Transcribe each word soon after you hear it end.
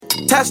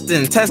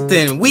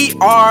Testing. We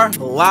are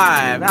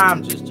live.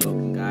 I'm just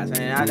joking, guys.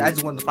 I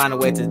just wanted to find a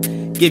way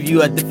to give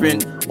you a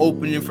different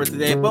opening for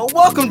today. But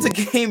welcome to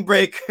Game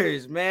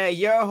Breakers, man.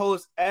 Your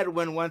host,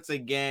 Edwin, once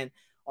again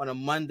on a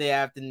Monday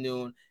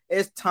afternoon.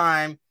 It's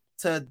time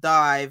to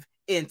dive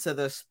into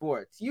the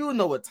sports. You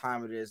know what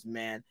time it is,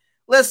 man.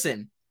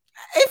 Listen,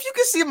 if you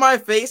can see my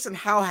face and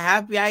how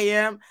happy I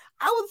am,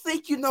 I would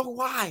think you know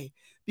why.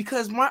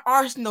 Because my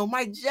Arsenal,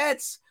 my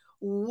Jets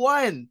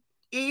won.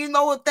 And you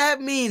know what that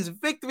means.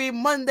 Victory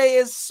Monday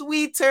is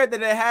sweeter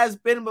than it has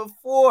been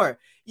before.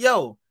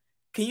 Yo,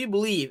 can you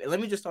believe? And let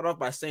me just start off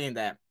by saying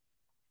that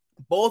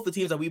both the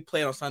teams that we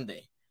played on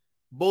Sunday,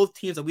 both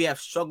teams that we have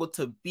struggled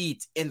to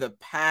beat in the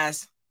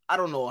past, I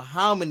don't know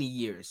how many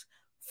years,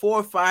 4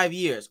 or 5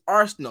 years.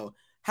 Arsenal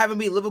haven't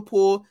beat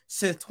Liverpool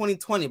since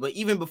 2020, but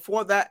even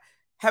before that,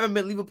 haven't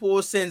been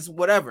Liverpool since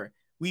whatever.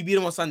 We beat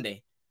them on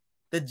Sunday.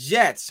 The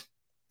Jets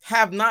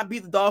have not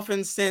beat the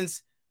Dolphins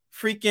since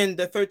freaking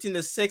the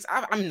 13-6.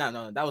 I'm not,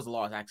 no, that was a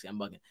loss, actually. I'm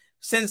bugging.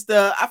 Since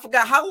I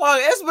forgot how long.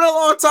 It's been a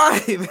long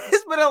time.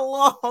 It's been a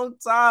long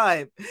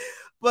time.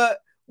 But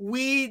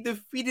we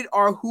defeated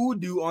our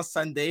hoodoo on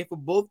Sunday for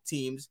both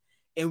teams,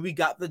 and we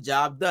got the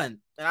job done.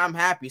 And I'm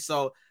happy.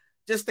 So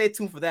just stay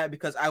tuned for that,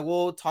 because I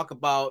will talk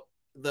about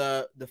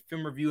the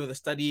film review of the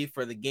study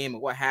for the game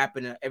and what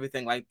happened and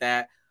everything like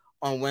that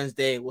on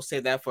Wednesday. We'll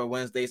save that for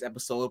Wednesday's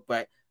episode.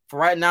 But for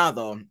right now,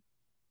 though,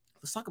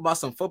 let's talk about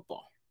some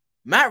football.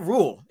 Matt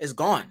Rhule is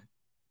gone.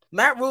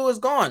 Matt Rhule is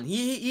gone.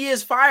 He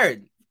is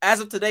fired. As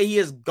of today, he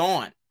is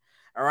gone.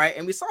 All right.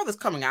 And we saw this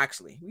coming,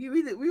 actually. We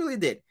really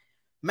did.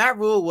 Matt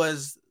Rhule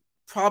was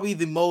probably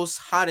the most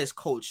hottest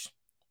coach.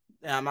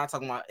 And I'm not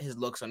talking about his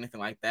looks or anything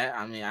like that.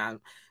 I mean,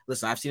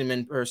 I've seen him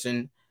in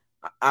person.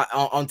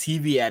 On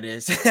TV, that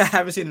is. I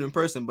haven't seen him in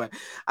person, but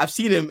I've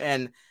seen him,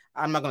 and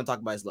I'm not going to talk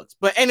about his looks.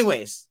 But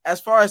anyways,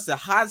 as far as the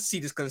hot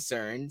seat is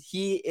concerned,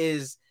 he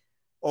is,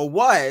 or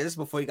was,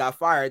 before he got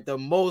fired, the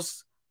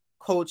most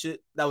coach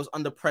that was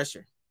under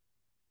pressure.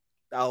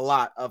 A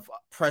lot of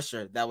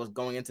pressure that was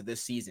going into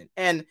this season.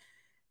 And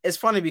it's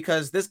funny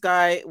because this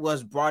guy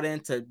was brought in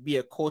to be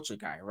a culture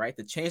guy, right?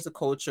 To change the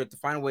culture, to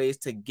find ways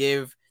to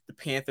give the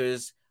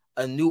Panthers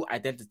a new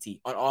identity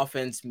on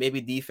offense,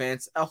 maybe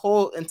defense, a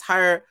whole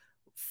entire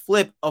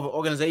flip of an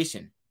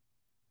organization.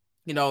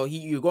 You know,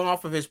 you're going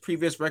off of his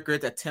previous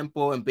records at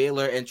Temple and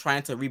Baylor and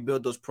trying to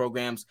rebuild those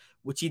programs,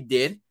 which he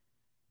did.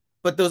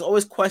 But there was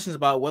always questions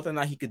about whether or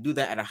not he could do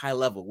that at a high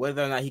level,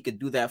 whether or not he could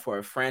do that for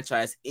a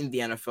franchise in the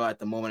NFL at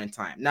the moment in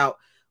time. Now,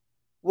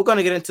 we're going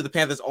to get into the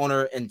Panthers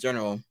owner in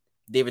general,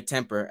 David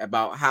Temper,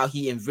 about how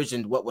he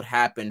envisioned what would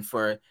happen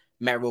for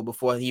Matt Rhule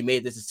before he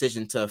made this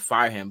decision to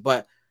fire him.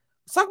 But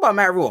let's talk about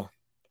Matt Rhule.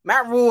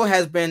 Matt Rhule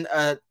has been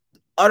an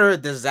utter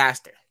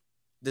disaster.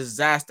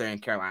 Disaster in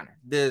Carolina.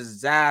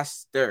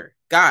 Disaster.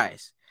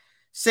 Guys,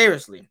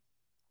 seriously,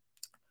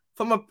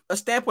 from a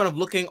standpoint of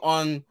looking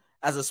on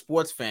as a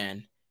sports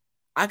fan,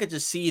 I could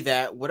just see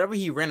that whatever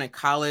he ran in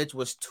college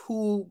was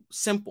too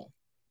simple.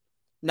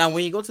 Now,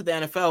 when you go to the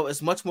NFL,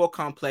 it's much more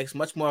complex,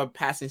 much more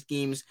passing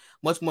schemes,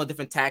 much more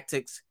different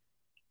tactics.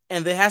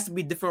 And there has to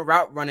be different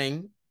route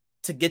running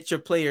to get your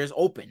players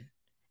open.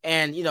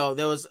 And, you know,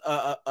 there was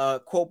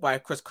a quote by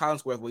Chris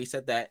Collinsworth where he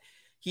said that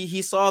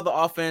he saw the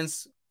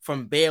offense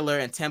from Baylor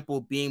and Temple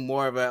being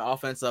more of an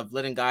offense of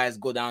letting guys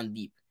go down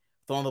deep,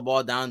 throwing the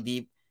ball down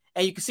deep.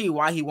 And you can see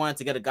why he wanted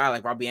to get a guy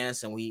like Robbie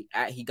Anderson.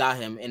 He got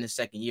him in his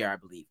second year, I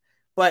believe.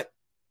 But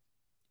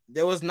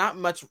there was not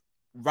much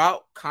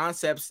route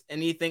concepts,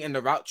 anything in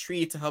the route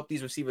tree to help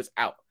these receivers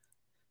out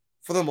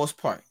for the most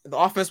part. The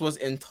offense was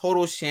in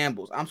total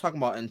shambles. I'm talking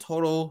about in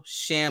total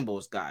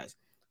shambles, guys.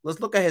 Let's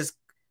look at his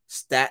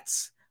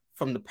stats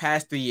from the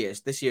past 3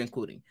 years, this year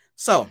including.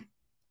 So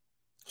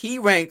he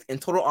ranked in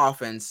total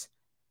offense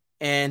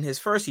in his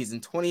first season,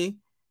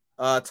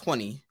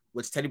 2020,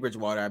 with Teddy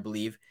Bridgewater, I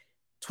believe,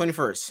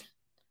 21st.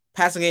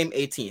 Passing game,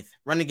 18th.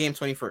 Running game,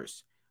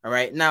 21st. All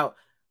right. Now,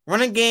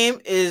 running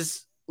game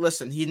is,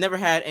 listen, he never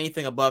had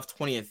anything above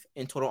 20th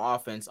in total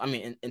offense. I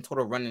mean, in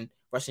total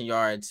rushing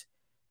yards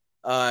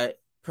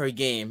per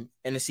game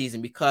in the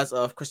season because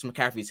of Christian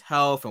McCaffrey's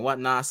health and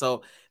whatnot.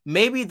 So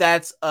maybe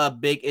that's a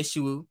big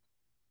issue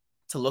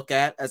to look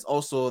at, as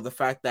also the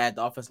fact that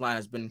the offensive line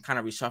has been kind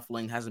of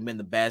reshuffling, hasn't been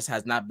the best,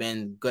 has not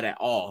been good at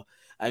all.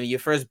 I mean, your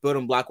first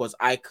building block was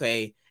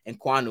Ike and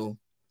Kwanu,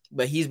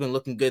 but he's been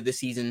looking good this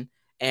season,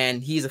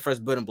 and he's the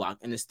first building block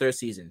in his third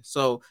season.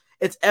 So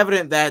it's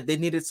evident that they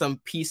needed some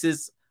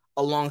pieces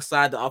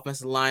alongside the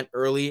offensive line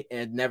early, and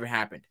it never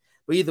happened.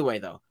 But either way,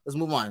 though, let's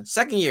move on.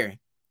 Second year,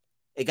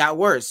 it got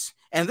worse.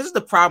 And this is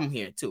the problem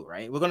here, too,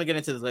 right? We're going to get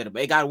into this later,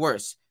 but it got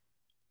worse.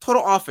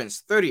 Total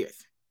offense, 30th.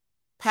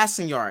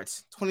 Passing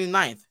yards,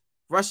 29th.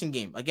 Rushing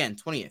game, again,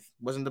 20th.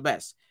 Wasn't the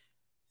best.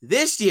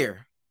 This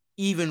year,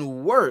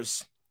 even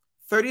worse.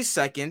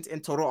 32nd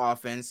in total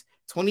offense,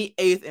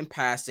 28th in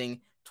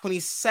passing,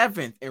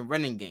 27th in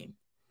running game.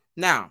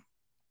 Now,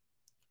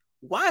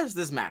 why does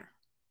this matter?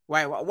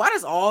 Why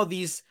does all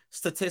these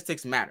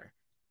statistics matter?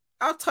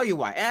 I'll tell you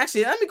why.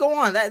 Actually, let me go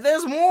on.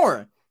 There's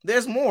more.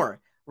 There's more,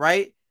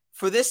 right?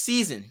 For this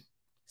season,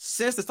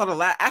 Since the start of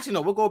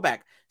we'll go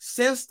back.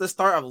 Since the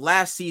start of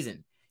last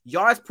season,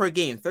 yards per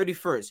game,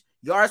 31st.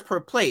 Yards per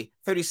play,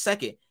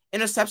 32nd.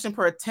 Interception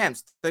per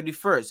attempt,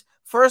 31st.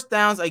 First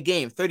downs a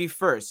game,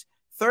 31st.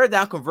 Third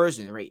down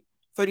conversion rate,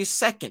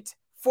 32nd.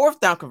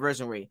 Fourth down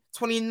conversion rate,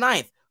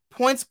 29th.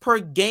 Points per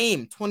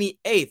game,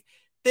 28th.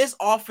 This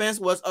offense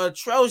was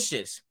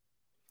atrocious.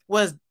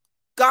 Was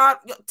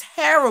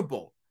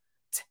terrible.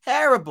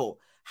 Terrible.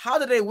 How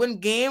did they win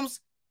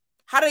games?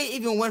 How did they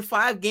even win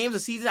 5 games a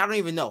season? I don't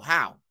even know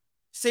how.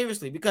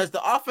 Seriously, because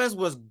the offense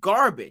was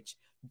garbage.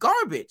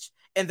 Garbage.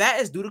 And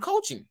that is due to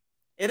coaching.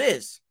 It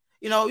is.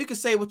 You know, you can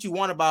say what you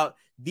want about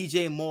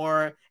DJ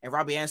Moore and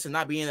Robbie Anderson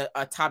not being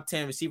a top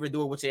 10 receiver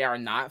duo, which they are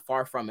not.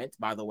 Far from it,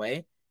 by the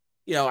way.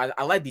 You know,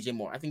 I like DJ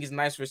Moore. I think he's a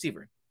nice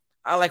receiver.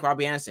 I like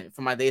Robbie Anderson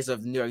from my days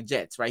of the New York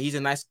Jets, right? He's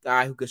a nice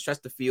guy who can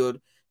stretch the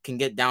field, can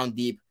get down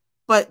deep.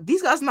 But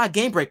these guys are not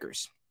game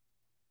breakers.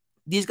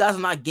 These guys are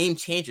not game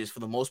changers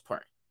for the most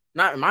part.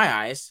 Not in my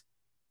eyes.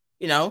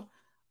 You know,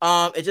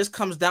 it just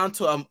comes down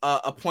to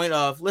a point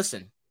of,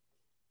 listen,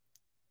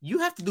 you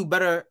have to do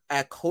better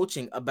at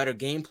coaching a better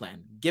game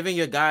plan, giving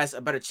your guys a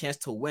better chance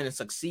to win and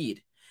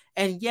succeed.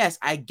 And yes,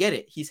 I get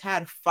it. He's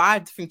had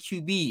 5 different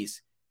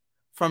QBs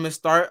from his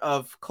start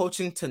of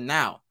coaching to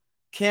now.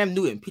 Cam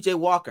Newton, PJ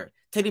Walker,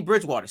 Teddy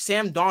Bridgewater,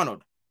 Sam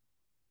Darnold,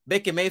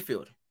 Baker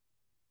Mayfield.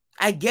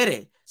 I get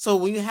it. So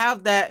when you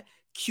have that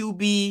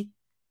QB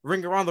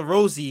ring around the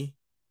rosy,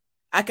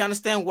 I can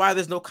understand why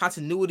there's no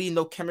continuity,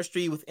 no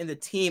chemistry within the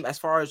team as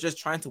far as just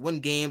trying to win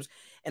games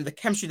and the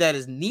chemistry that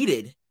is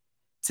needed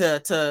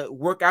to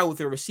work out with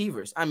your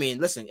receivers. I mean,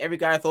 listen, every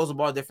guy throws the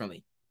ball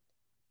differently.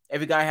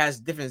 Every guy has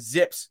different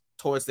zips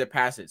towards their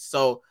passes.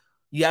 So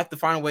you have to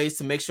find ways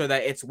to make sure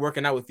that it's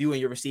working out with you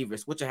and your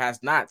receivers, which it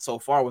has not so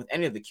far with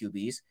any of the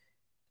QBs.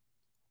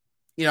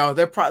 You know,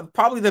 they're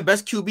probably the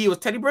best QB was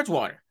Teddy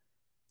Bridgewater.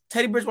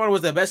 Teddy Bridgewater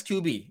was the best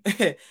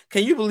QB.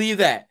 Can you believe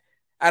that?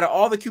 Out of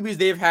all the QBs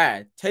they've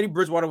had, Teddy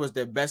Bridgewater was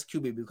their best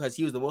QB because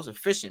he was the most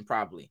efficient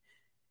probably.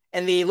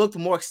 And they looked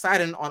more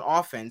exciting on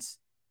offense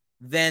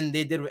than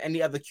they did with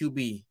any other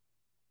QB,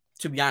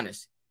 to be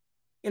honest.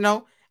 You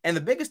know, and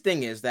the biggest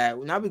thing is that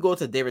now we go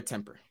to David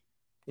Temper,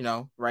 you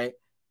know, right?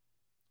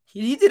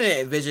 He didn't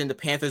envision the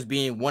Panthers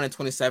being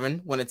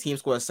 1-27 when a team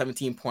scores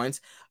 17 points.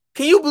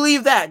 Can you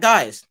believe that,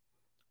 guys?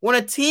 When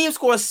a team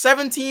scores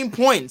 17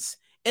 points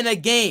in a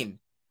game,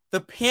 the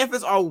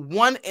Panthers are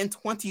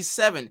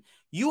 1-27.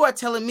 You are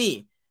telling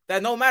me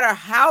that no matter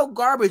how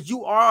garbage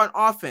you are on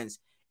offense,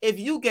 if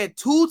you get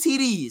 2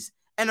 TDs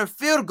and a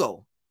field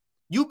goal,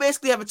 you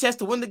basically have a chance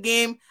to win the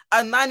game, a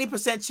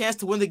 90% chance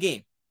to win the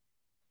game.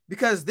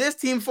 Because this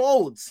team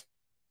folds.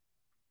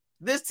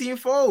 This team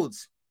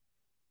folds.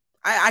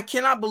 I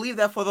cannot believe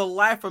that for the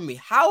life of me.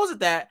 How is it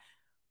that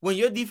when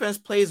your defense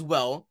plays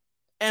well,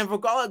 and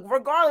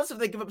regardless if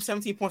they give up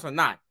 17 points or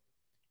not,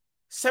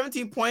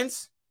 17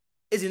 points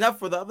is enough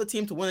for the other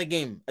team to win a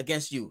game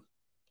against you?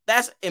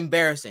 That's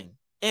embarrassing.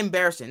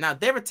 Embarrassing. Now,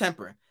 David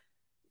Temper,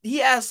 he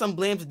has some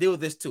blame to deal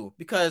with this too,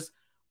 because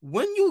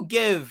when you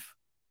give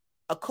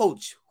a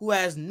coach who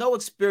has no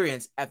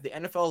experience at the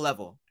NFL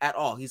level at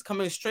all, he's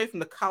coming straight from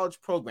the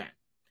college program,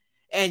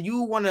 and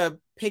you want to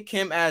pick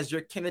him as your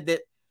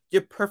candidate,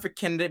 your perfect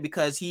candidate,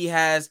 because he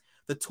has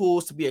the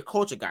tools to be a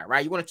culture guy,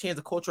 right? You want to change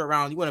the culture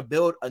around. You want to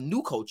build a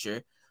new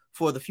culture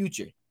for the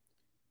future.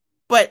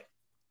 But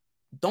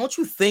don't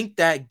you think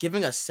that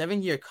giving a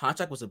 7-year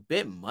contract was a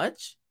bit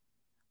much?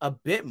 A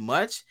bit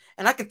much?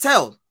 And I could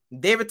tell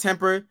David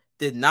Temper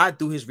did not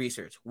do his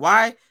research.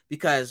 Why?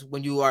 Because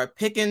when you are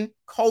picking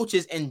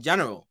coaches in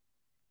general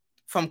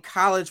from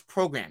college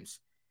programs,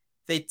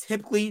 they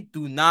typically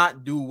do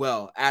not do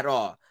well at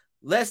all.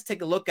 Let's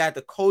take a look at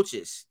the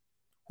coaches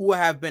who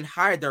have been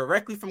hired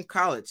directly from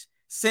college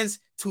since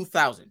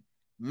 2000.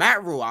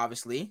 Matt Rhule,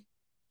 obviously,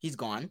 he's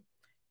gone.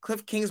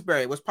 Cliff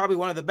Kingsbury was probably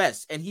one of the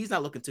best, and he's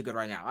not looking too good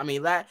right now. I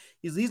mean,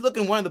 he's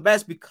looking one of the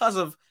best because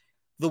of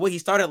the way he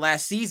started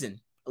last season,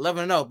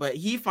 11-0, but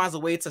he finds a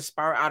way to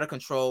spiral out of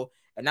control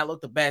and not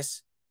look the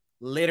best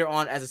later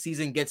on as the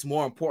season gets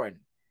more important.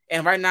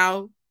 And right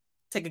now,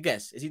 take a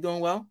guess. Is he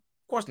doing well?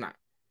 Of course not.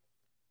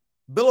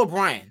 Bill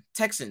O'Brien,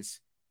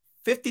 Texans,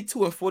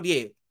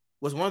 52-48.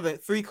 Was one of the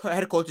 3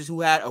 head coaches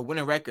who had a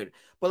winning record.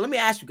 But let me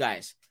ask you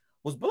guys,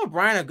 was Bill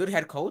O'Brien a good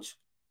head coach?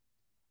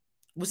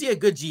 Was he a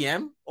good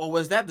GM? Or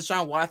was that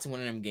Deshaun Watson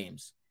winning them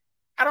games?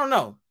 I don't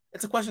know.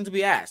 It's a question to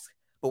be asked.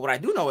 But what I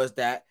do know is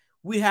that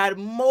we had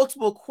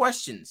multiple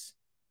questions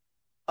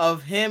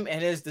of him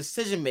and his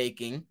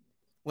decision-making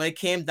when it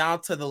came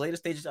down to the later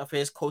stages of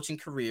his coaching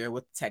career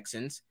with the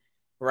Texans,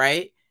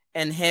 right?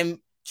 And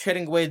him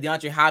trading away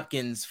DeAndre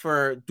Hopkins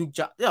for Duke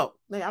Johnson. Yo,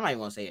 I'm not even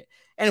going to say it.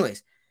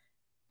 Anyways,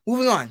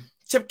 moving on.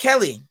 Chip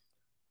Kelly,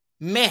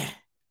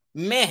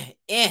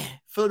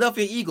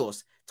 Philadelphia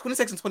Eagles,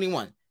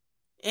 26-21.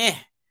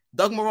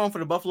 Doug Marrone for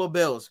the Buffalo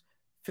Bills,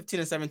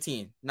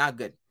 15-17. Not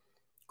good.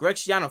 Greg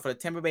Schiano for the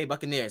Tampa Bay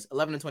Buccaneers,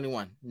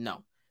 11-21.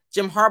 No.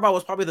 Jim Harbaugh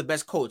was probably the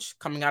best coach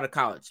coming out of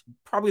college.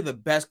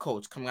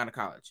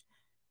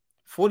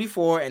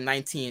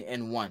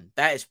 44-19-1.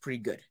 That is pretty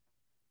good.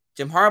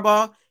 Jim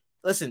Harbaugh,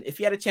 listen, if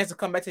he had a chance to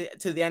come back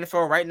to the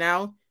NFL right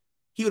now,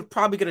 he would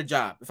probably get a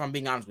job, if I'm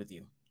being honest with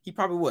you. He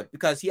probably would,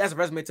 because he has a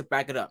resume to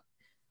back it up.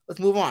 Let's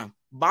move on.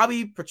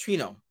 Bobby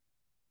Petrino,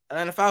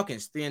 Atlanta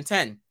Falcons,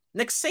 3-10.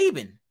 Nick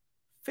Saban,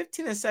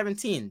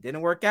 15-17,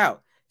 didn't work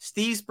out.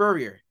 Steve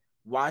Spurrier,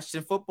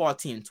 Washington football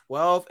team,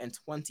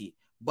 12-20.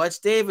 Butch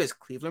Davis,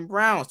 Cleveland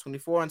Browns,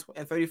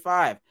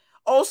 24-35.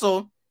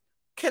 Also,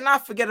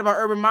 cannot forget about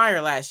Urban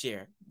Meyer last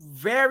year.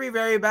 Very,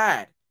 very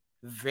bad.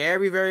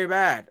 Very, very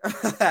bad.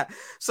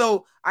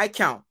 So I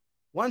count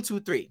 1, 2,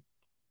 3.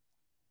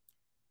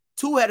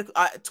 Two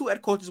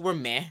head coaches were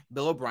meh.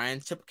 Bill O'Brien,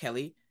 Chip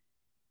Kelly,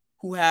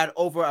 who had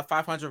over a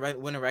 500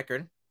 winning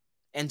record,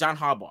 and Jim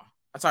Harbaugh.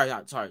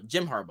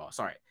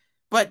 Sorry.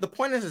 But the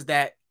point is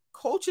that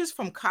coaches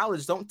from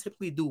college don't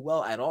typically do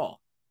well at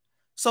all.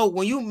 So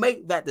when you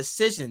make that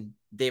decision,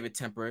 David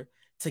Tepper,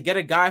 to get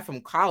a guy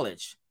from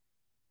college,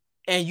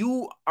 and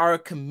you are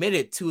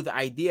committed to the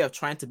idea of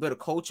trying to build a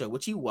culture,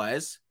 which he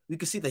was, we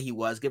could see that he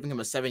was, giving him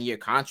a 7-year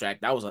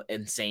contract. That was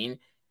insane.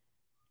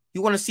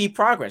 You want to see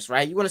progress,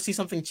 right? You want to see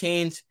something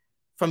change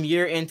from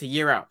year in to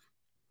year out.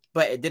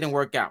 But it didn't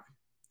work out.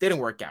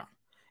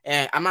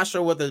 And I'm not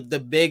sure what the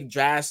big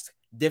drastic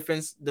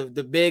difference,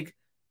 the big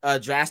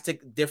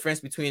drastic difference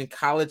between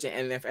college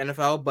and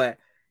NFL, but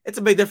it's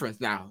a big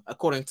difference now,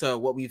 according to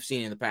what we've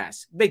seen in the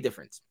past. Big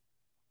difference.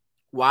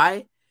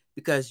 Why?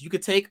 Because you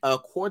could take a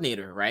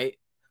coordinator, right?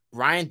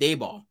 Brian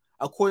Daboll,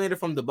 a coordinator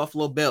from the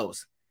Buffalo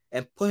Bills,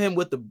 and put him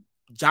with the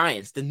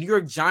Giants, the New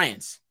York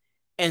Giants,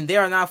 and they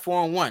are now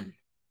 4-1,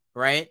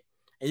 right?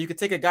 And you could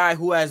take a guy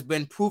who has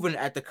been proven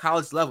at the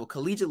college level,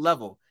 collegiate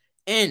level,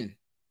 in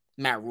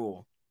Matt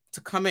Rhule,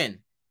 to come in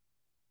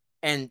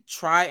and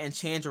try and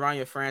change around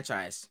your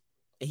franchise.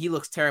 And he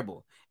looks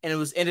terrible. And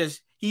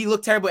he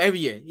looked terrible every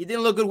year. He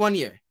didn't look good one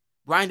year.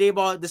 Brian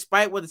Daboll,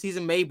 despite what the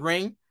season may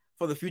bring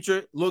for the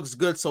future, looks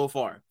good so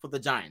far for the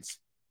Giants.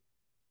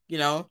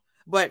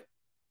 But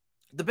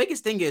the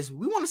biggest thing is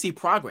we want to see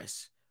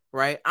progress,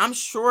 right? I'm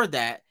sure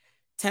that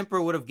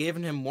Tepper would have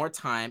given him more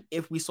time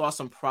if we saw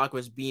some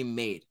progress being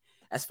made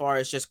as far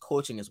as just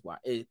coaching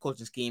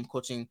scheme,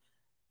 coaching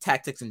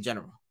tactics in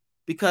general.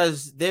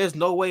 Because there's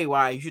no way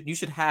why you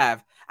should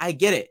have, I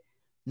get it,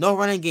 no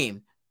running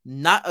game,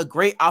 not a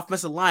great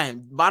offensive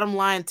line, bottom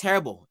line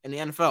terrible in the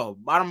NFL,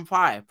 bottom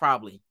 5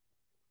 probably.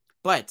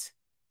 But,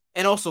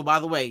 and also, by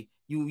the way,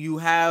 you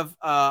have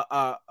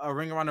a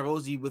ring around the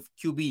rosy with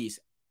QBs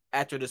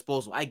at your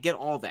disposal. I get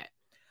all that.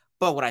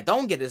 But what I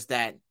don't get is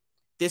that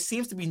there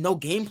seems to be no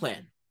game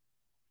plan.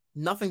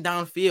 Nothing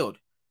downfield.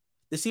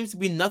 There seems to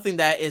be nothing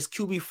that is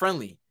QB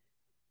friendly.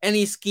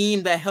 Any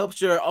scheme that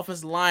helps your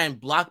offensive line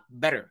block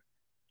better,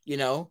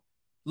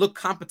 look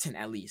competent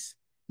at least.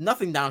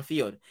 Nothing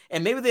downfield.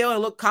 And maybe they only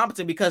look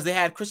competent because they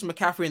had Christian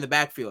McCaffrey in the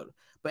backfield.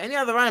 But any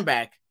other running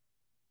back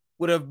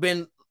would have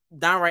been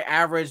downright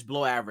average,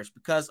 below average,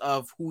 because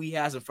of who he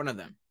has in front of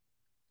them.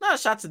 Not a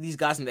shot to these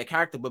guys and their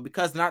character, but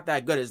because they're not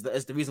that good is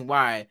the reason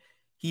why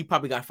he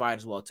probably got fired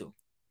as well too.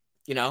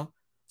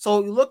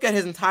 So you look at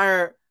his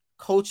entire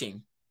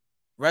coaching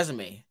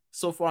resume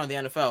so far in the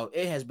NFL,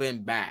 it has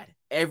been bad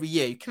every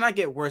year. You cannot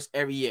get worse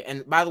every year.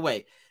 And by the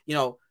way, you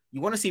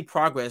want to see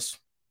progress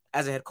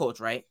as a head coach,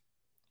 right?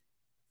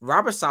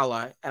 Robert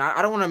Saleh, and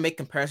I don't want to make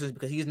comparisons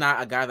because he's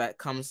not a guy that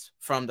comes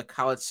from the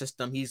college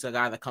system. He's a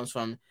guy that comes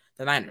from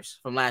the Niners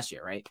from last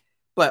year, right?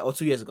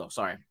 2 years ago,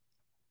 sorry.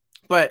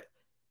 But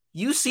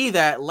you see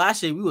that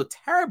last year we were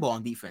terrible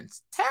on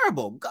defense.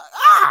 Terrible.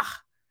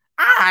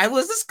 It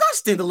was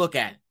disgusting to look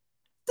at.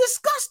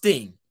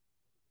 Disgusting.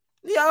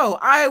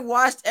 I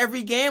watched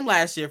every game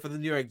last year for the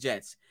New York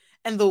Jets.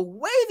 And the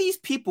way these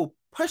people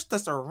pushed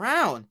us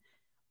around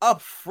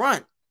up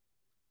front,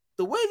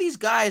 the way these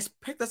guys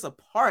picked us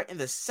apart in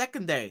the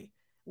secondary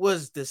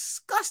was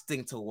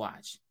disgusting to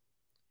watch.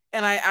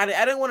 And I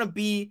didn't want to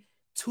be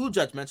too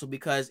judgmental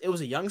because it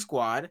was a young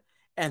squad,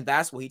 and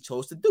that's what he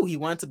chose to do. He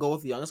wanted to go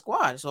with the young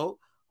squad. So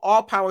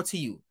all power to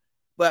you.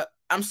 But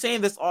I'm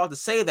saying this all to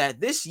say that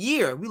this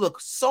year we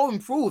look so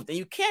improved, and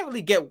you can't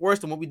really get worse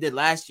than what we did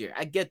last year.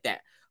 I get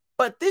that.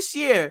 But this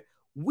year,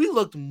 we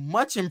looked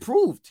much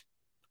improved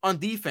on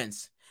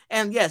defense.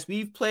 And yes,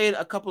 we've played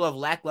a couple of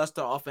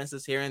lackluster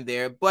offenses here and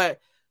there, but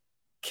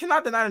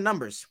cannot deny the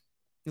numbers.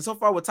 And so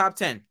far, we're top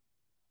 10.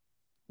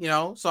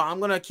 So I'm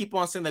going to keep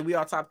on saying that we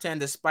are top 10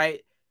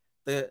 despite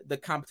the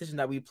competition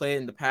that we played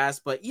in the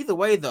past. But either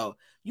way, though,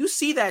 you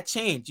see that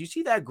change. You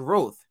see that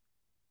growth.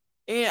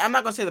 And I'm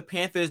not going to say the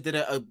Panthers did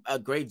a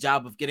great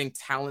job of getting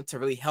talent to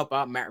really help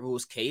out Matt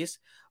Rhule's case,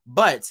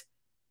 but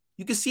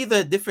you can see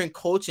the different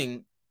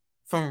coaching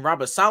from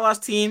Robert Saleh's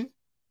team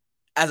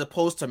as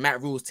opposed to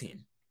Matt Rhule's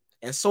team.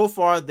 And so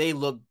far, they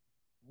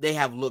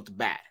have looked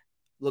bad.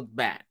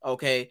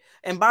 Okay?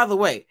 And by the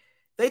way,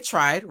 they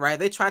tried, right?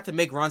 They tried to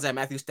make runs at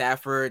Matthew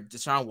Stafford,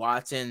 Deshaun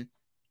Watson,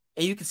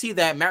 and you can see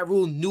that Matt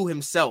Rhule knew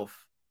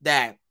himself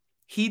that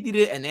he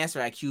needed an answer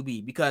at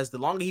QB because the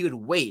longer he would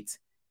wait,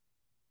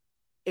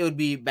 it would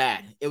be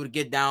bad. It would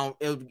get down.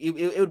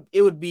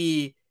 It would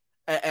be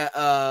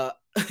a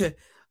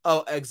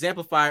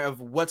exemplifier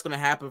of what's going to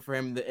happen for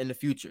him in the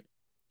future.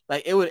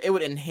 Like it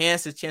would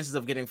enhance his chances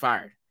of getting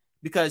fired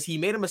because he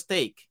made a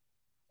mistake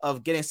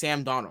of getting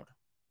Sam Darnold,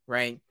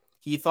 right?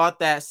 He thought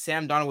that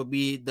Sam Darnold would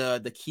be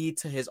the key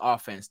to his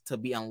offense to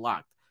be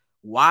unlocked.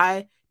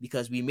 Why?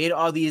 Because we made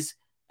all these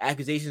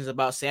accusations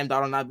about Sam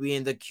Darnold not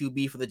being the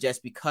QB for the Jets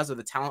because of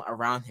the talent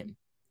around him.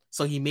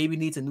 So he maybe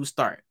needs a new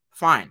start.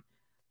 Fine.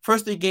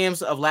 First 3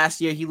 games of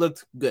last year, he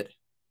looked good.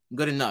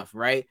 Good enough,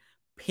 right?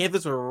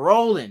 Panthers were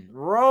rolling.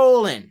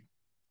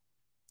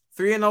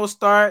 3-0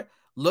 start,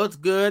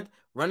 looked good.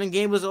 Running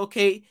game was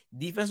okay.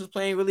 Defense was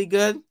playing really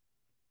good.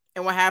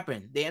 And what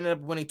happened? They ended up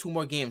winning 2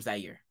 more games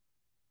that year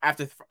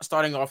after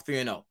starting off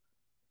 3-0.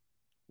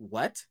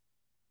 What?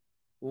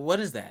 What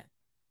is that?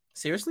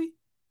 Seriously?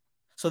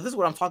 So this is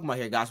what I'm talking about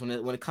here, guys. When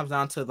it comes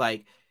down to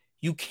like,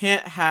 you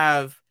can't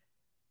have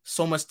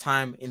so much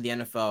time in the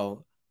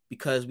NFL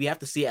because we have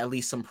to see at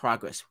least some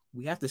progress.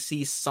 We have to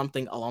see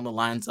something along the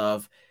lines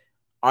of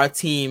our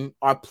team,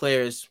 our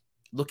players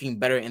looking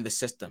better in the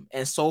system.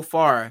 And so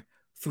far,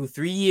 through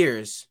 3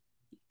 years,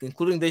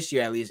 including this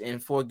year at least, in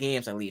 4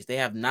 games at least, they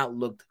have not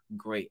looked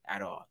great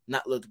at all.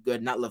 Not looked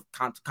good, not looked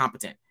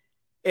competent.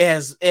 It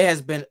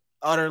has been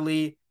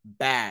utterly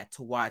bad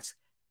to watch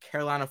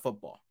Carolina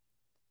football.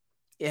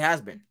 It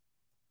has been.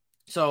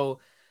 So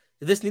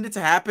this needed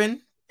to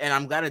happen, and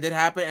I'm glad it did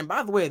happen. And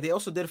by the way, they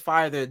also did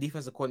fire their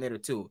defensive coordinator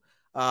too.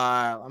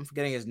 I'm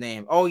forgetting his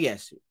name. Oh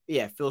yes,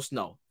 yeah, Phil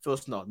Snow.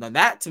 Now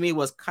that to me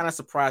was kind of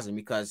surprising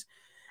because,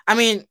 I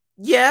mean,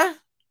 yeah,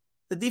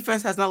 the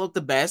defense has not looked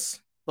the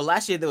best, but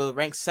last year they were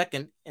ranked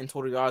 2nd in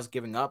total yards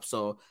giving up.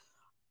 So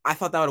I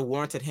thought that would have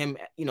warranted him,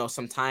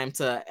 some time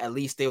to at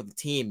least stay with the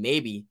team,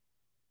 maybe,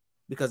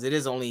 because it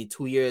is only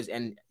 2 years.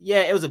 And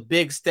yeah, it was a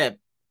big step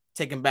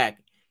taken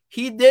back.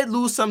 He did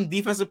lose some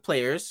defensive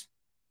players.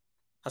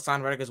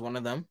 Hassan Reddick is one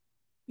of them.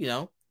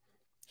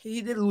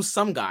 He did lose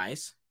some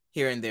guys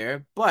here and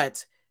there,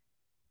 but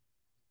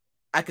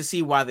I could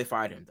see why they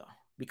fired him, though,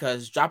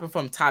 because dropping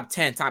from top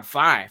 10, top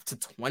 5 to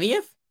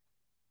 20th,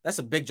 that's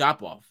a big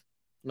drop off.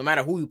 No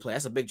matter who you play,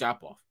 that's a big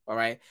drop off. All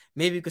right.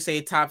 Maybe you could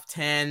say top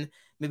 10,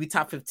 maybe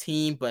top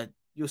 15, but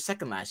you were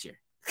 2nd last year.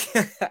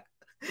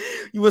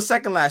 You were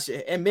 2nd last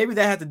year. And maybe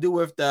that had to do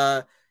with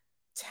the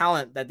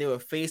talent that they were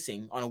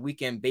facing on a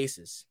weekend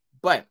basis.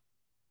 But,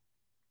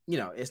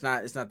 it's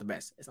not the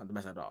best. It's not the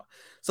best at all.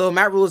 So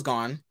Matt Rhule is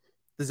gone,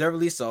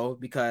 deservedly so,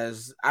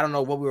 because I don't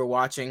know what we were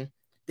watching.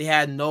 They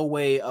had no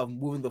way of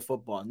moving the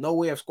football, no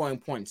way of scoring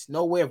points,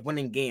 no way of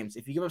winning games.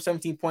 If you give up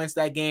 17 points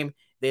that game,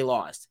 they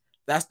lost.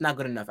 That's not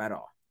good enough at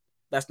all.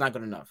 That's not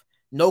good enough.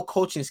 No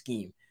coaching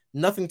scheme,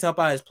 nothing to help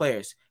out his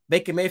players.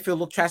 Baker Mayfield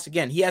looked trash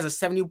again. He has a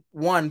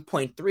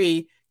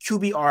 71.3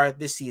 QBR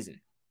this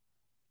season.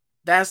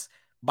 That's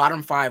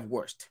bottom 5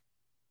 worst.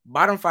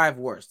 Bottom 5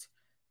 worst.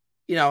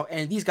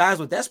 And these guys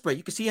were desperate.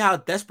 You can see how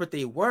desperate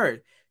they were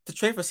to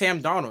trade for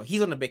Sam Darnold.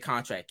 He's on a big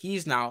contract.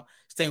 He's now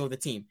staying with the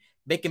team.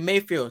 Baker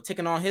Mayfield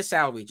taking on his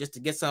salary just to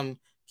get some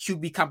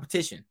QB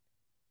competition.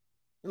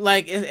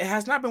 Like, it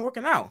has not been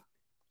working out.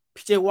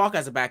 PJ Walker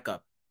as a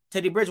backup.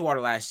 Teddy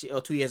Bridgewater last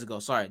year, 2 years ago.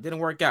 Sorry, didn't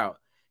work out.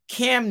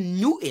 Cam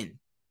Newton.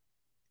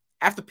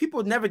 After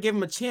people never gave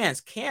him a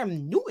chance,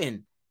 Cam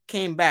Newton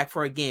came back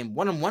for a game.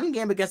 Won one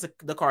game against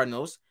the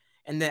Cardinals.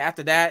 And then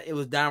after that, it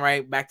was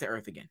downright back to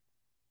earth again.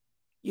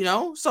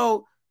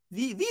 So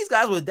these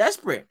guys were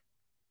desperate.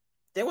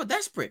 They were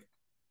desperate.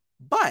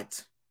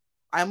 But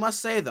I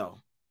must say, though,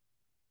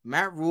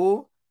 Matt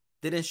Rhule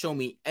didn't show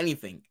me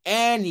anything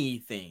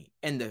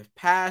in the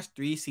past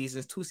 3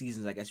 seasons, 2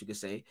 seasons, I guess you could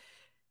say,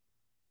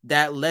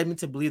 that led me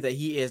to believe that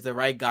he is the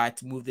right guy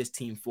to move this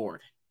team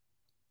forward.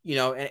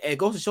 And it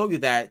goes to show you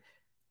that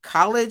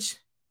college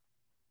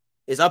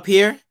is up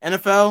here.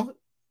 NFL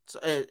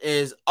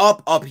is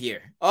up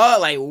here. Oh,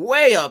 like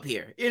way up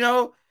here.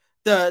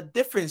 The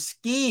different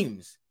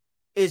schemes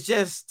is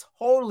just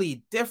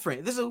totally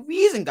different. There's a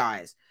reason,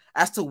 guys,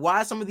 as to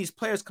why some of these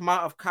players come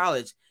out of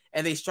college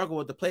and they struggle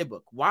with the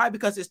playbook. Why?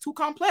 Because it's too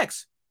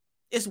complex.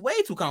 It's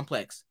way too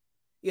complex.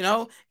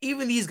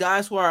 Even these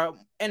guys who are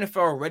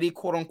NFL ready,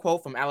 quote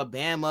unquote, from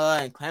Alabama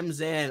and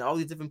Clemson and all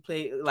these different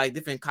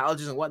different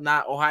colleges and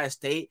whatnot, Ohio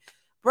State,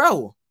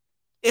 bro,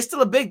 it's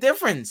still a big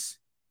difference.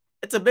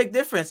 It's a big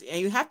difference. And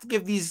you have to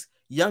give these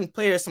young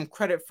players some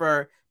credit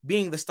for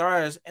being the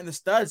stars and the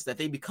studs that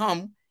they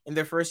become in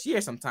their first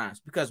year sometimes.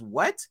 Because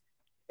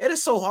it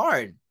is so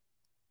hard.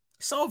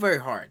 So very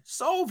hard.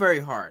 So very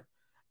hard.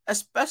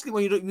 Especially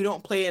when you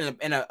don't play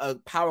in a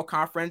power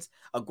conference,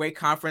 a great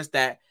conference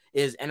that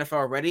is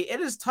NFL ready.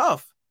 It is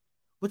tough,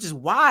 which is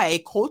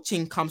why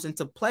coaching comes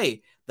into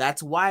play.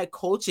 That's why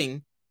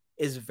coaching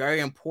is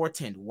very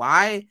important.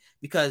 Why?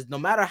 Because no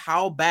matter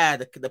how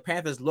bad the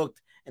Panthers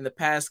looked in the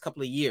past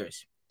couple of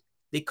years,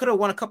 they could have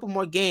won a couple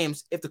more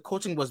games if the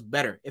coaching was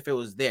better, if it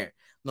was there.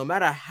 No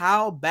matter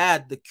how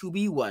bad the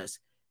QB was,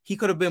 he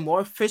could have been more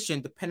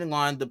efficient depending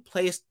on the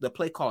play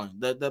calling,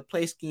 the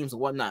play schemes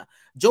and whatnot.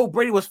 Joe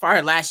Brady was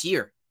fired last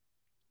year.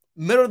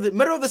 Middle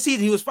of the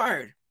season, he was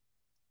fired.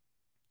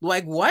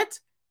 Like, what?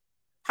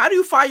 How do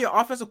you fire your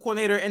offensive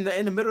coordinator in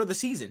the middle of the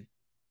season?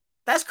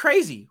 That's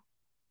crazy.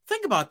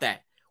 Think about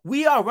that.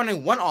 We are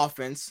running one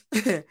offense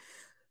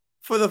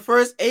for the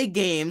first 8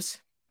 games,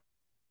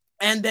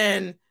 and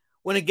then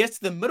when it gets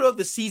to the middle of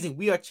the season,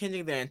 we are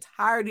changing the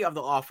entirety of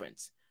the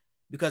offense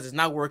because it's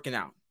not working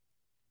out.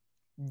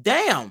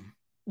 Damn.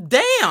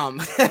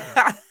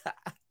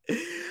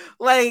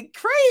 Like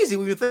crazy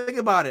when you think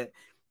about it.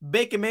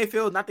 Baker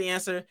Mayfield, not the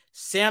answer.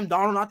 Sam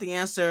Darnold, not the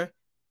answer.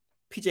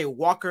 PJ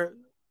Walker,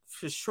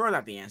 for sure,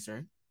 not the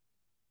answer.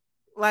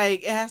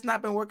 Like, it has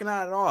not been working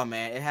out at all,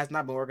 man. It has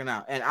not been working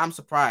out. And I'm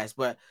surprised.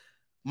 But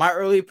my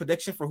early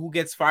prediction for who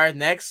gets fired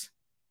next,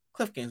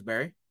 Cliff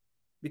Kingsbury.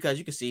 Because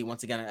you can see,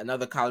 once again,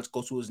 another college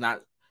coach who is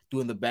not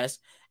doing the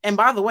best. And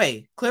by the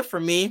way, Cliff, for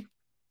me,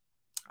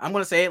 I'm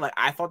going to say, like,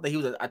 I thought that he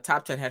was a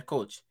top 10 head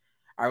coach.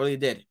 I really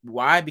did.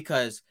 Why?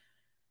 Because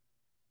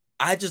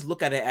I just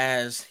look at it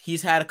as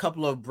he's had a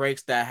couple of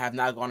breaks that have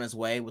not gone his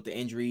way with the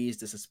injuries,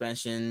 the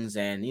suspensions,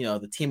 and,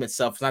 the team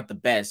itself is not the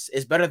best.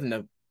 It's better than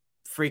the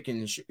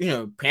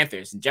freaking,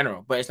 Panthers in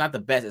general, but it's not the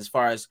best as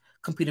far as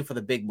competing for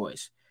the big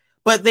boys.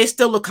 But they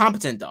still look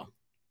competent, though.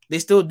 They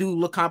still do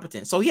look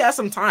competent. So he has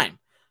some time.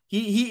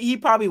 He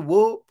probably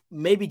will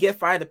maybe get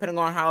fired depending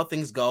on how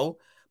things go,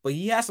 but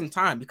he has some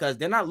time because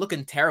they're not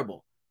looking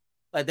terrible.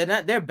 Like,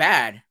 they're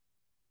bad,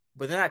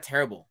 but they're not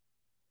terrible.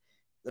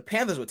 The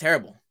Panthers were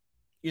terrible.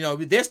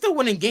 They're still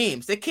winning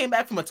games. They came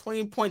back from a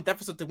 20-point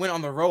deficit to win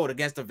on the road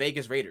against the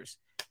Vegas Raiders.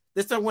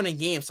 They're still winning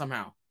games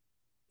somehow.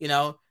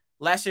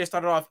 Last year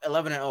started off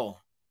 11-0.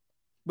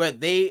 But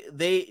they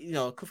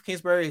Cliff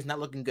Kingsbury is not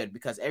looking good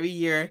because every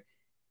year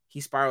he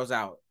spirals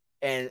out.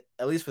 And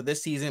at least for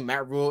this season,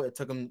 Matt Rhule, it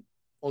took him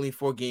only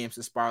 4 games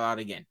to spiral out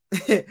again.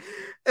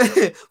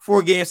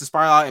 4 games to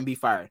spiral out and be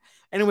fired.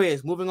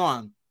 Anyways, moving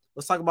on.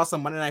 Let's talk about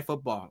some Monday Night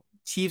Football.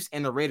 Chiefs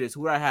and the Raiders.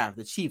 Who do I have?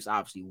 The Chiefs,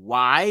 obviously.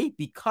 Why?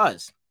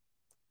 Because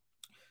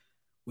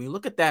when you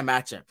look at that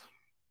matchup,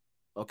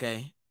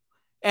 okay,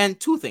 and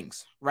 2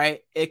 things,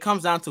 right? It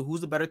comes down to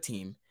who's the better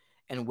team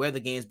and where the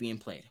game is being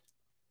played.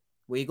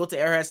 When you go to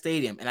Arrowhead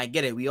Stadium, and I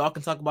get it, we all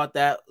can talk about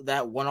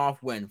that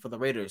one-off win for the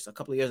Raiders a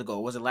couple of years ago.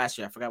 Or was it last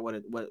year? I forgot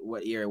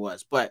what year it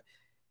was, but it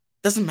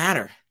doesn't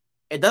matter.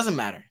 It doesn't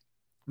matter.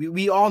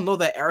 We all know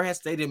that Arrowhead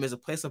Stadium is a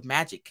place of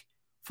magic,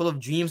 full of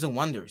dreams and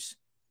wonders.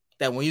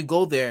 That when you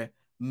go there,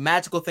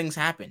 magical things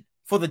happen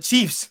for the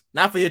Chiefs,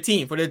 not for your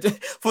team, for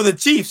the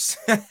Chiefs.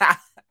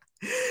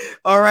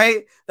 All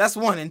right, that's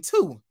 1. And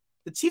 2,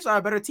 the Chiefs are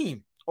a better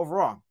team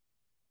overall.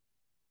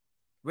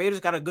 Raiders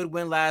got a good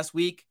win last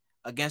week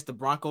against the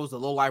Broncos, the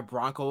low-life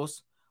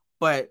Broncos,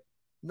 but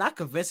not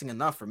convincing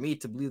enough for me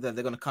to believe that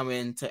they're going to come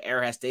into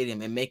Arrowhead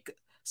Stadium and make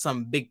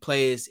some big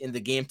plays in the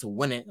game to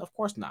win it. Of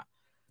course not.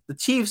 The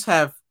Chiefs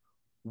have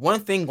one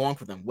thing going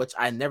for them, which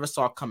I never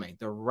saw coming,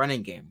 the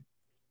running game.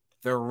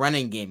 The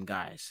running game,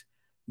 guys.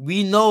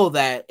 We know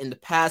that in the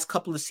past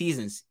couple of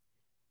seasons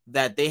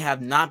that they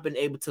have not been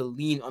able to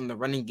lean on the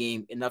running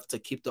game enough to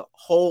keep the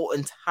whole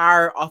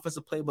entire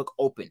offensive playbook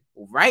open,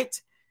 right?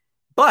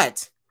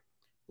 But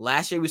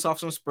last year we saw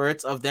some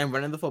spurts of them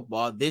running the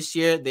football. This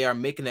year they are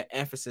making an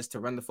emphasis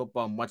to run the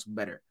football much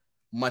better.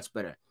 Much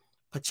better.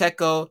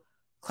 Pacheco,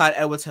 Clyde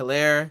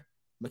Edwards-Helaire,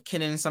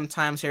 McKinnon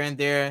sometimes here and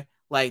there,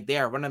 like they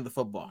are running the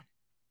football.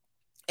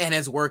 And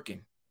it's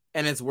working.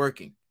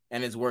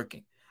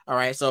 All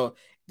right, so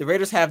the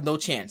Raiders have no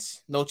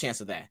chance. No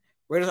chance of that.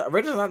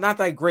 Raiders are not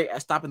that great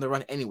at stopping the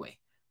run anyway,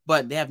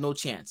 but they have no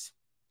chance.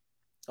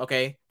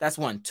 Okay, that's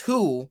 1.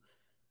 2,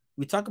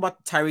 we talk about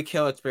the Tyreek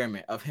Hill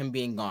experiment of him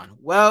being gone.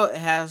 Well, it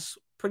has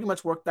pretty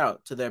much worked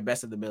out to their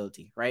best of the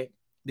ability, right?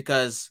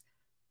 Because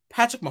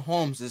Patrick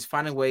Mahomes is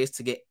finding ways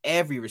to get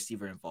every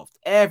receiver involved.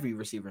 That's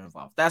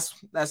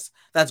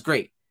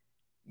great.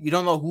 You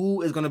don't know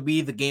who is going to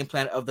be the game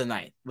plan of the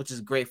night, which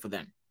is great for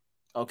them.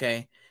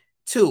 Okay,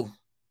 2.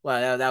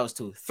 Well, that was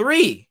 2.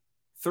 3.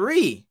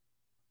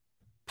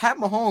 Pat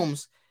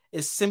Mahomes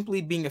is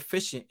simply being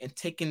efficient and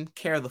taking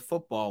care of the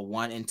football,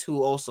 1, and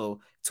 2 also,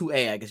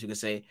 2A, I guess you could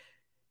say.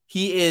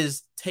 He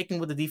is taking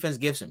what the defense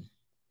gives him.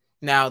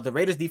 Now, the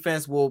Raiders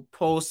defense will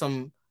pose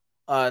some,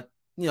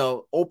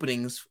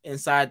 openings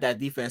inside that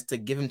defense to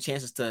give him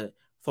chances to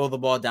throw the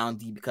ball down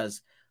deep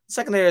because the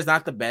secondary is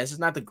not the best.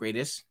 It's not the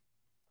greatest.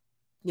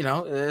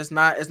 It's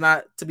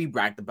not to be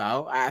bragged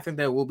about. I think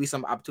there will be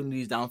some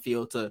opportunities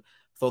downfield to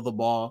throw the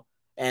ball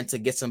and to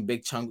get some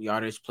big chunk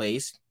yardage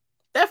plays.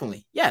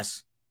 Definitely.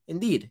 Yes,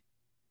 indeed.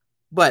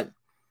 But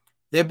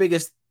their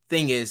biggest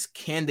thing is,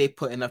 can they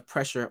put enough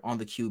pressure on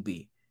the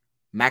QB?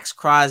 Max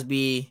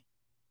Crosby,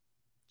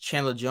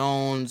 Chandler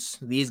Jones,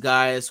 these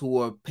guys who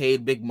are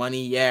paid big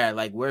money. Yeah,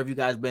 like where have you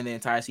guys been the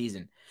entire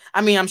season?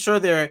 I mean, I'm sure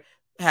there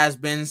has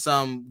been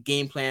some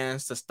game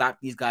plans to stop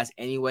these guys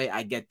anyway.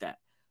 I get that.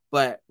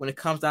 But when it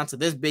comes down to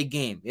this big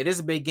game, it is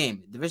a big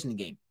game, division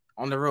game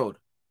on the road.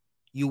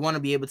 You want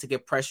to be able to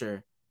get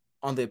pressure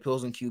on the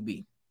opposing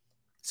QB.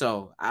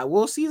 So I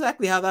will see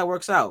exactly how that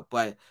works out.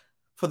 But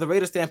for the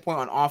Raiders standpoint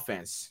on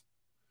offense,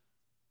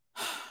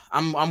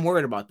 I'm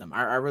worried about them.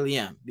 I really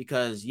am.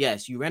 Because,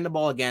 yes, you ran the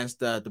ball against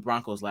the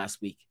Broncos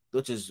last week,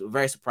 which is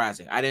very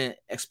surprising. I didn't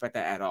expect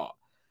that at all.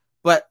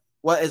 But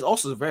what is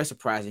also very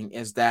surprising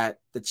is that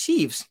the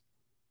Chiefs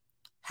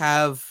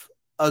have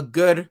a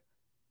good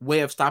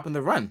way of stopping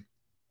the run.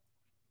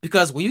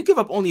 Because when you give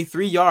up only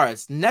 3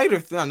 yards,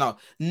 negative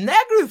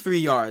 3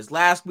 yards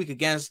last week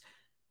against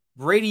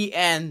Brady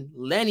and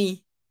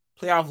Lenny,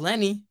 playoff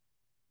Lenny,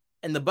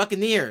 and the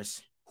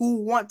Buccaneers,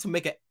 who want to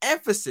make an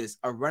emphasis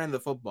of running the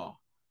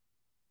football,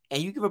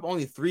 and you give up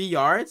only 3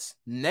 yards,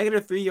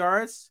 negative 3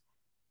 yards,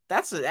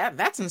 that's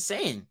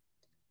insane.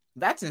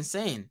 That's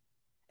insane.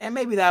 And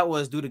maybe that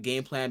was due to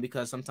game plan,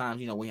 because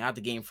sometimes, when you have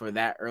the game for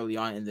that early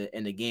on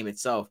in the game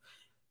itself,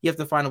 you have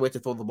to find a way to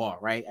throw the ball,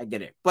 right? I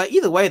get it. But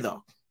either way,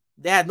 though,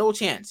 they had no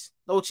chance.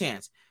 No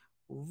chance.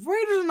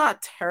 Raiders are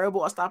not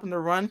terrible at stopping the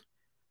run,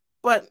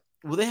 but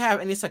will they have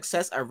any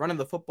success at running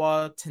the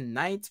football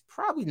tonight?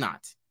 Probably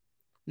not.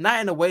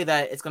 Not in a way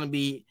that it's going to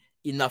be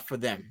enough for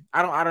them.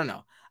 I don't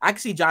know. I can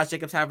see Josh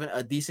Jacobs having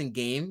a decent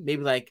game,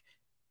 maybe like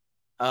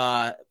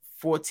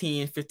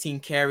 14, 15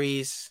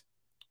 carries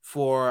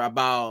for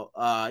about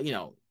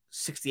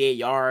 68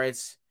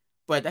 yards,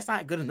 but that's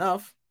not good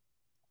enough.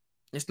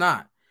 It's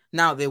not.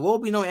 Now, there will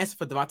be no answer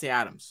for Davante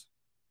Adams,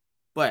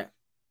 but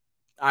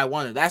I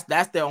wonder.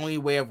 That's the only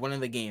way of winning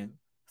the game.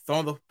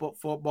 Throwing the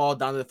football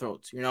down their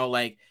throats.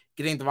 Like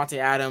getting Davante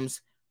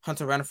Adams,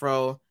 Hunter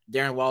Renfrow,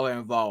 Darren Waller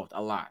involved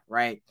a lot,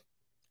 right?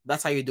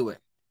 That's how you do it.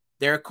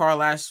 Derek Carr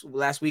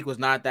last week was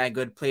not that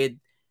good. Played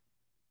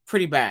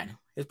pretty bad.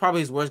 It's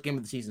probably his worst game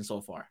of the season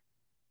so far.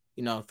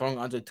 Throwing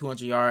under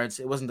 200 yards.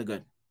 It wasn't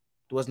good.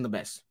 It wasn't the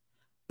best.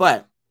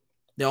 But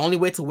the only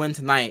way to win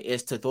tonight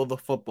is to throw the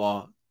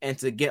football and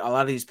to get a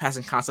lot of these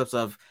passing concepts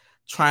of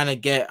trying to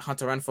get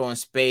Hunter Renfrow in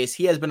space.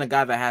 He has been a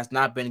guy that has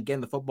not been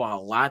getting the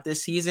football a lot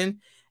this season.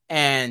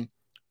 And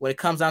when it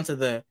comes down to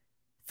the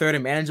third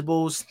and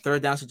manageables,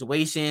 third down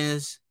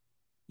situations,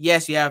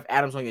 yes, you have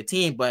Adams on your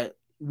team, but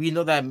we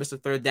know that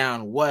Mr. Third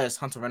Down was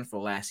Hunter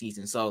Renfrow last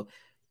season. So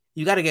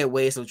you got to get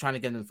ways of trying to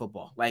get him in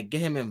football, like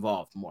get him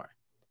involved more.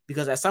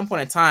 Because at some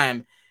point in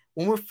time,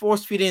 when we're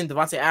force feeding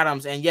Davante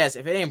Adams, and yes,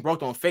 if it ain't broke,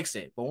 don't fix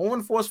it. But when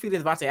we're force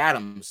feeding Davante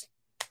Adams,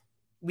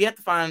 we have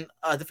to find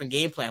a different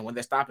game plan when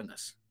they're stopping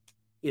us.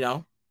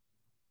 A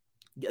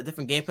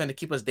different game plan to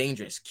keep us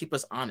dangerous, keep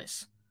us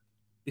honest.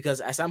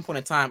 Because at some point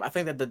in time, I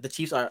think that the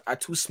Chiefs are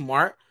too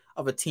smart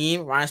of a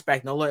team. Ryan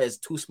Spagnuolo is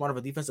too smart of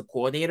a defensive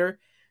coordinator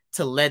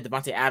to let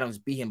Davante Adams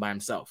beat him by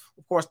himself.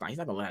 Of course not. He's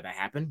not going to let that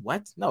happen.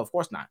 What? No, of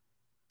course not.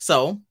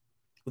 So,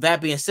 with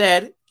that being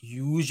said,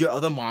 use your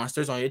other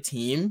monsters on your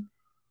team.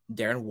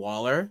 Darren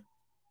Waller,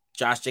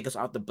 Josh Jacobs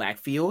out the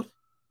backfield,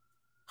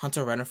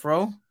 Hunter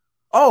Renfrow.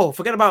 Oh,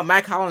 forget about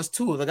Mac Hollins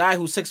too, the guy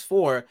who's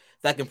 6'4",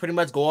 that can pretty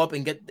much go up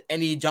and get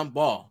any jump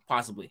ball,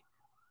 possibly.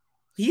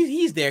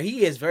 He's there.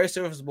 He is very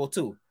serviceable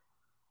too.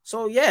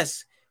 So,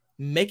 yes,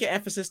 make an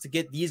emphasis to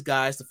get these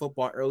guys to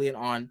football early and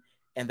on,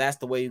 and that's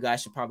the way you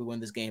guys should probably win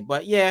this game.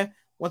 But, yeah,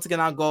 once again,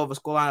 I'll go over a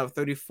scoreline of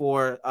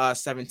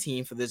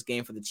 34-17 for this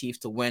game for the Chiefs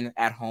to win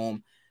at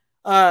home.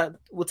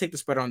 We'll take the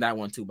spread on that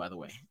one too, by the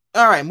way.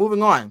 All right,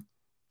 moving on.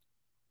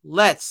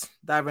 Let's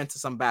dive into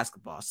some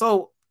basketball.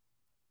 So,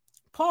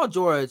 Paul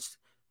George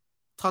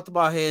talked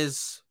about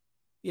his,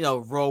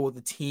 role with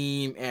the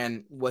team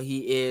and what he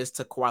is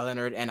to Kawhi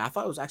Leonard, and I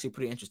thought it was actually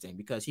pretty interesting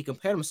because he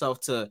compared himself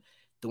to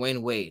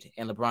Dwayne Wade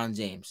and LeBron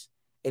James.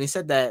 And he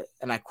said that,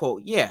 and I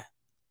quote, "Yeah,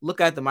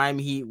 look at the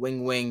Miami Heat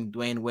wing,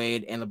 Dwayne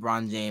Wade and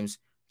LeBron James,"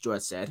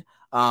 George said.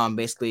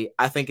 Basically,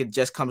 I think it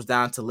just comes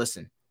down to,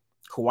 listen,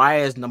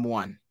 Kawhi is number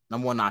one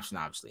option,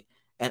 obviously.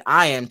 And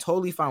I am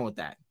totally fine with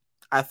that.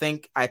 I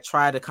think I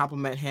try to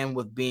compliment him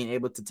with being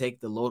able to take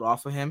the load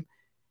off of him.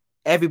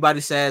 Everybody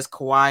says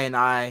Kawhi and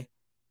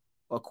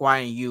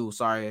you,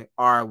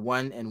 are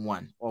 1 and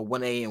 1 or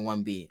 1A and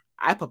 1B.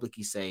 I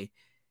publicly say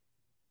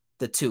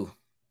the 2.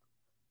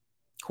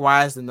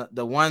 Kawhi is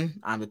the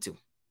 1, I'm the 2.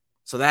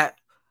 So that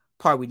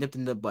part we nipped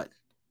in the butt.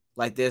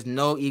 Like, there's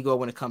no ego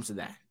when it comes to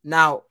that.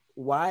 Now,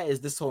 why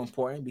is this so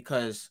important?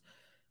 Because,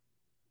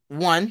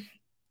 one,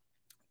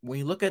 when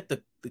you look at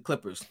the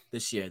Clippers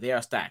this year, they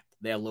are stacked.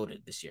 They are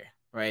loaded this year,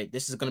 right?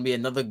 This is going to be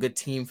another good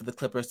team for the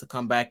Clippers to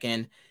come back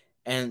in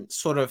and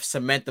sort of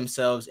cement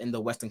themselves in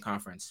the Western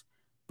Conference.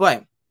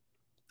 But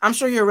I'm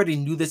sure you already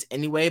knew this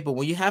anyway, but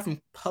when you have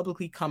him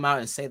publicly come out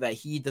and say that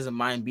he doesn't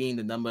mind being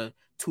the number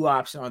 2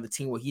 option on the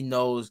team, where he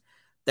knows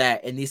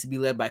that it needs to be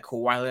led by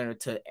Kawhi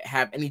Leonard to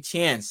have any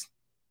chance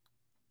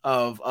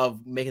of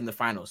making the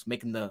finals,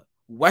 making the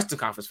Western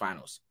Conference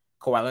Finals,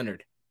 Kawhi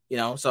Leonard,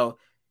 so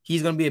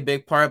he's going to be a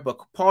big part. But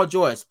Paul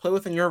George, play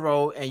within your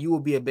role, and you will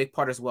be a big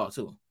part as well,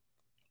 too.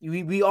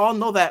 We all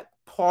know that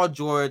Paul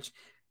George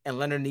and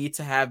Leonard need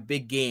to have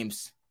big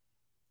games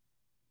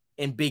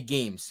in big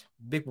games,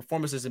 big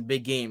performances in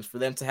big games for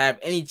them to have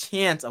any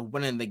chance of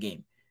winning the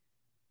game.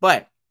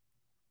 But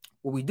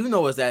what we do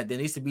know is that there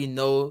needs to be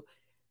no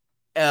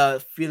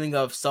feeling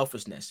of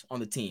selfishness on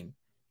the team,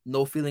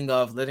 no feeling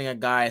of letting a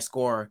guy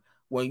score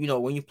when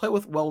you play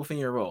well within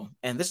your role.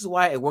 And this is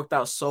why it worked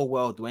out so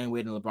well, Dwayne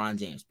Wade and LeBron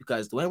James,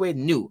 because Dwayne Wade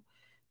knew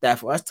that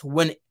for us to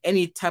win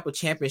any type of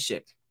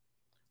championship,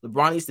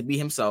 LeBron needs to be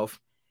himself,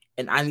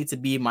 and I need to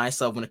be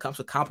myself when it comes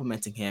to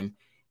complimenting him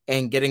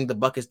and getting the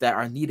buckets that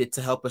are needed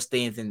to help us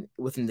stay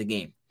within the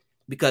game.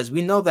 because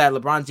we know that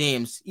LeBron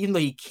James, even though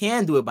he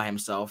can do it by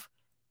himself,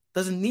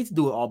 doesn't need to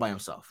do it all by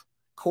himself.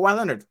 Kawhi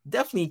Leonard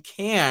definitely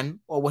can,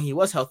 or when he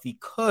was healthy,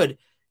 could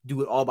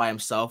do it all by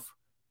himself.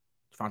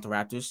 Toronto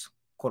Raptors,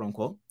 quote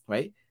unquote,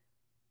 right?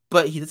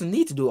 But he doesn't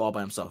need to do it all by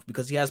himself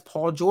because he has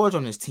Paul George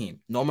on his team,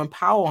 Norman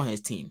Powell on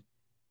his team,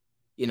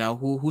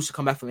 who should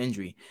come back from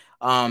injury.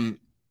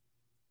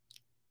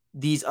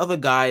 These other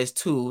guys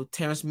too,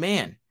 Terrence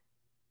Mann,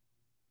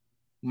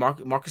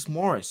 Marcus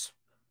Morris.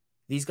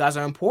 These guys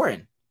are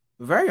important,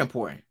 very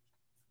important.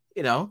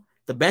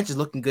 The bench is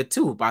looking good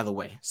too, by the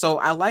way. So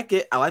I like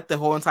it. I like the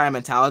whole entire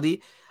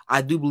mentality.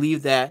 I do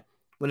believe that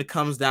when it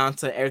comes down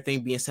to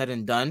everything being said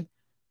and done,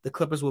 the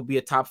Clippers will be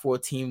a top 4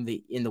 team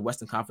in the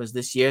Western Conference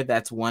this year.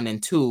 That's 1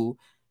 and 2.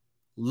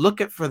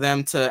 Look at for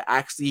them to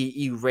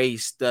actually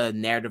erase the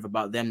narrative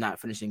about them not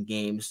finishing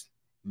games,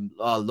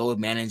 load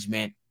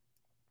management,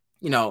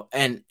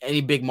 and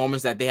any big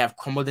moments that they have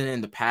crumbled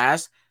in the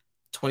past,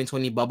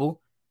 2020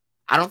 bubble.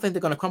 I don't think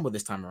they're going to crumble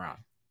this time around.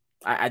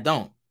 I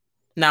don't.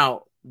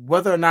 Now,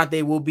 whether or not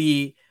they will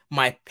be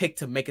my pick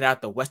to make it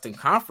out the Western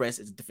Conference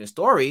is a different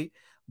story,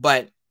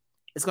 but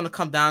it's going to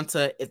come down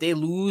to if they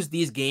lose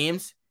these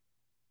games,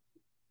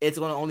 it's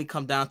going to only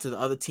come down to the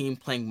other team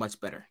playing much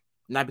better,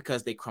 not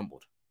because they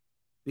crumbled.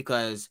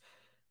 Because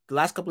the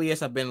last couple of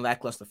years have been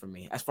lackluster for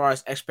me as far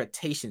as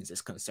expectations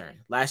is concerned.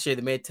 Last year,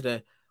 they made it to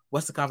the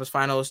Western Conference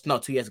Finals. No,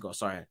 2 years ago,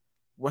 sorry.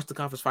 Western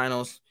Conference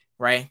Finals,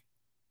 right?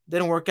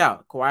 Didn't work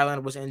out. Kawhi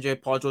Leonard was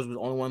injured. Paul George was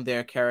the only one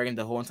there carrying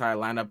the whole entire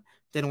lineup.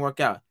 Didn't work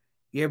out.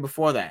 Year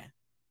before that,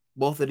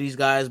 both of these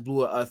guys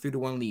blew a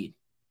 3-1 lead.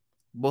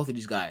 Both of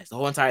these guys, the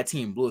whole entire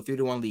team blew a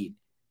 3-1 lead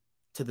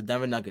to the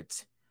Denver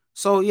Nuggets.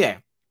 So, yeah,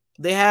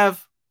 they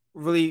have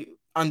really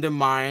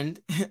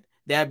undermined.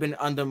 They have been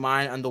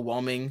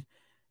underwhelming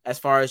as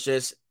far as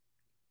just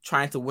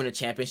trying to win a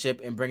championship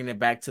and bringing it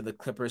back to the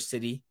Clipper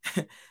City,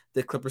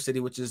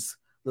 which is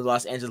the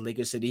Los Angeles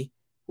Lakers city,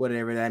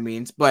 whatever that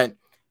means. But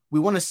we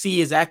want to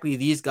see exactly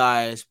these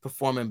guys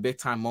perform in big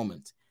time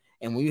moments.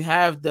 And when you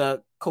have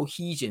the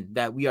cohesion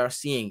that we are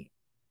seeing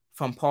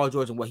from Paul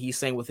George and what he's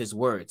saying with his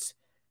words,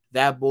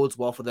 that bodes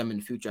well for them in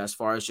the future as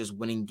far as just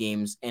winning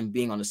games and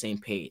being on the same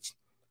page.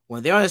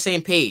 When they're on the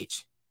same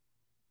page,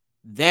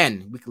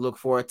 then we can look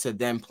forward to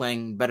them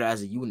playing better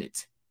as a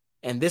unit.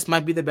 And this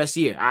might be the best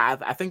year.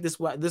 I think this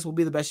will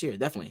be the best year,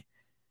 definitely.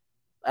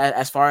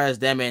 As far as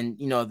them and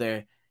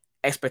their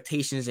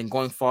expectations and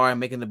going far and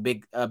making a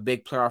big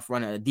playoff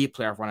run, a deep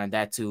playoff run at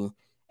that too,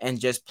 and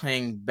just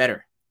playing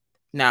better.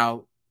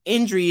 Now,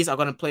 injuries are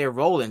going to play a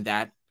role in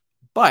that,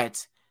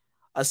 but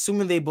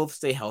assuming they both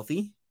stay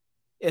healthy,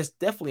 it's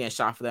definitely a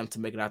shot for them to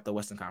make it out the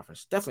Western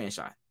Conference. Definitely a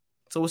shot.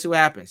 So we'll see what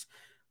happens.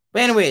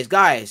 But anyways,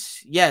 guys,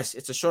 yes,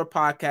 it's a short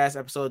podcast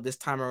episode this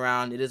time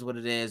around. It is what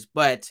it is,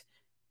 but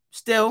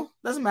still,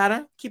 doesn't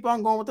matter. Keep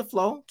on going with the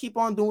flow. Keep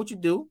on doing what you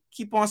do.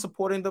 Keep on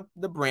supporting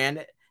the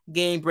brand.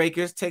 Game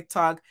Breakers,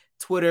 TikTok,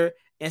 Twitter,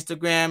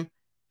 Instagram,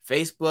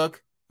 Facebook.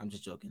 I'm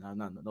just joking.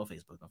 No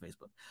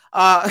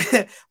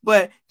Facebook.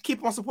 But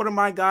keep on supporting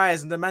my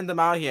guys and demand them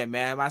out here,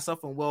 man.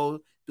 Myself and Will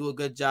do a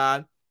good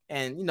job.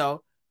 And,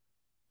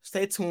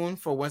 stay tuned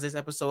for Wednesday's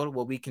episode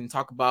where we can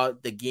talk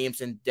about the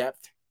games in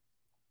depth.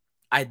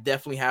 I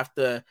definitely have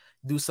to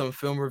do some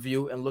film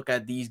review and look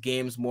at these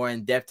games more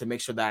in depth to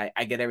make sure that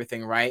I get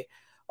everything right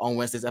on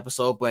Wednesday's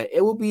episode. But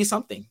it will be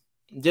something.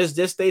 Just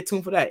stay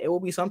tuned for that. It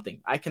will be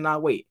something. I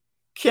cannot wait.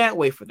 Can't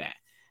wait for that.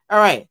 All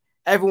right,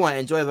 everyone,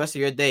 enjoy the rest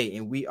of your day,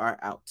 and we are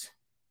out.